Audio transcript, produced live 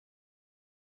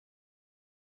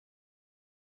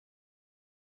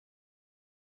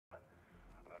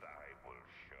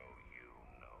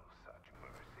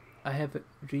I have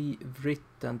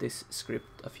rewritten this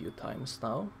script a few times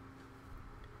now.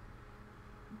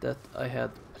 That I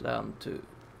had planned to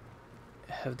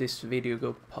have this video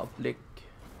go public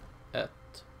at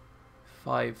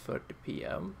 5:30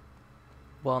 p.m.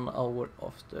 1 hour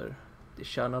after the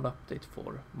channel update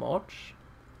for March,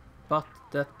 but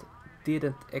that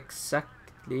didn't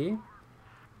exactly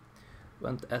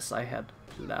went as I had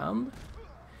planned,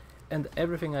 and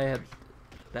everything I had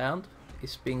planned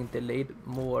is being delayed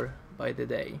more by the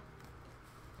day,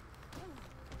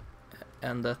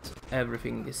 and that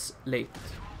everything is late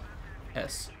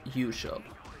as usual.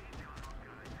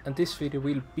 And this video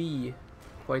will be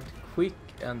quite quick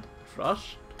and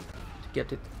rushed to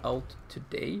get it out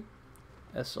today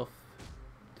as of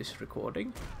this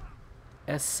recording.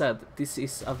 As said, this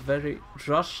is a very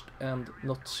rushed and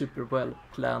not super well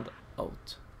planned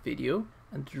out video,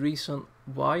 and the reason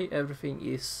why everything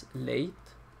is late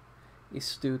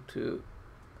is due to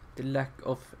the lack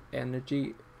of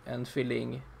energy and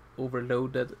feeling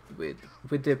overloaded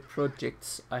with the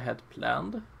projects I had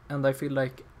planned, and I feel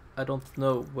like I don't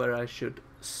know where I should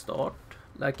start.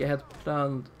 Like, I had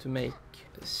planned to make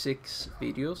 6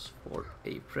 videos for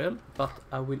April, but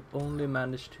I will only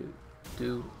manage to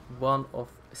do 1 of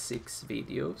 6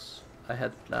 videos I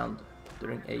had planned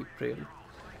during April,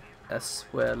 as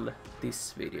well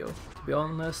this video. To be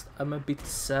honest, I'm a bit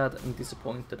sad and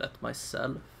disappointed at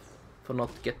myself for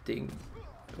not getting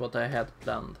what I had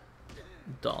planned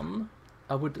done.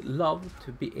 I would love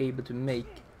to be able to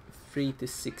make 3 to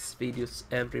 6 videos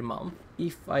every month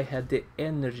if I had the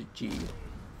energy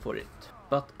for it,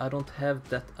 but I don't have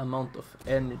that amount of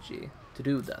energy to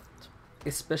do that,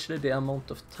 especially the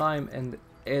amount of time and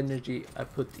energy I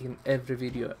put in every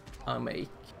video I make.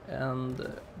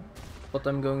 And what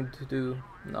I'm going to do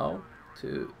now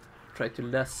to try to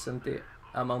lessen the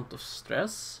amount of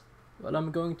stress, well,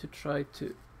 I'm going to try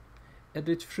to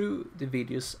edit through the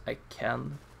videos I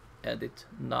can edit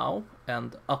now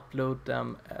and upload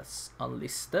them as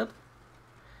unlisted,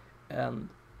 and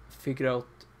figure out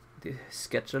the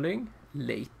scheduling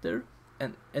later,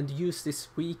 and use this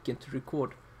weekend to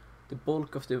record the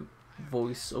bulk of the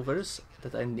voiceovers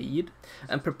that I need,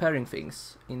 and preparing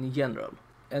things in general,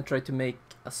 and try to make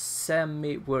a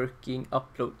semi-working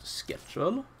upload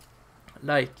schedule.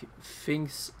 Like,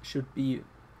 things should be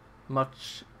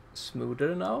much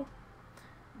smoother now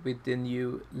with the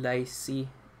new lazy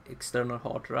external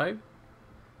hard drive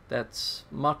that's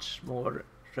much more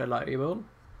reliable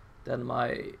than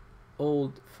my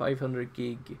old 500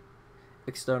 gig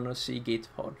external Seagate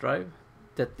hard drive,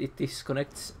 that it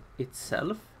disconnects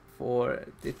itself for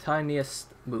the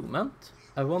tiniest movement.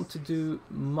 I want to do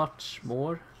much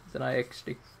more than I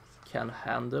actually can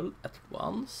handle at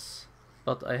once,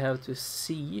 but I have to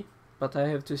see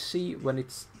when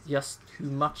it's just too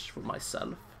much for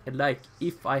myself. And like,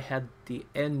 if I had the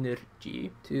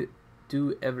energy to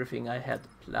do everything I had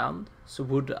planned, so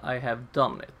would I have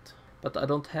done it, but I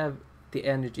don't have the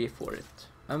energy for it.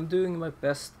 I'm doing my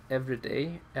best every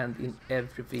day and in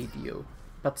every video,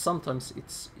 but sometimes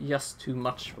it's just too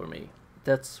much for me.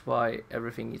 That's why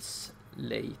everything is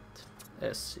late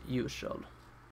as usual.